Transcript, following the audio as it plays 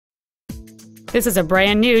This is a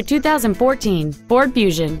brand new 2014 Ford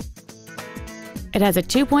Fusion. It has a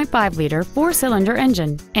 2.5-liter four-cylinder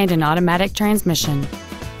engine and an automatic transmission.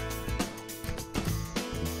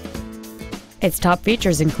 Its top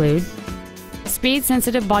features include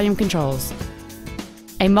speed-sensitive volume controls,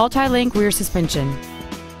 a multi-link rear suspension,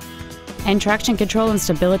 and traction control and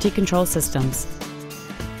stability control systems.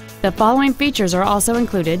 The following features are also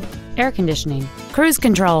included: air conditioning, cruise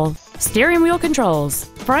control, steering wheel controls,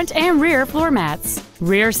 front and rear floor mats,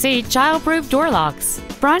 rear seat child-proof door locks,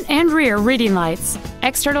 front and rear reading lights,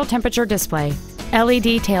 external temperature display,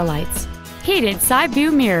 LED taillights, heated side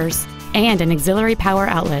view mirrors, and an auxiliary power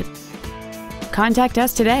outlet. Contact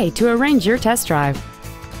us today to arrange your test drive.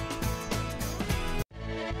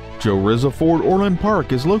 Joe Rizza Ford Orland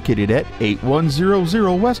Park is located at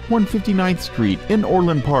 8100 West 159th Street in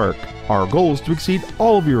Orland Park. Our goal is to exceed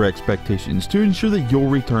all of your expectations to ensure that you'll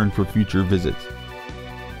return for future visits.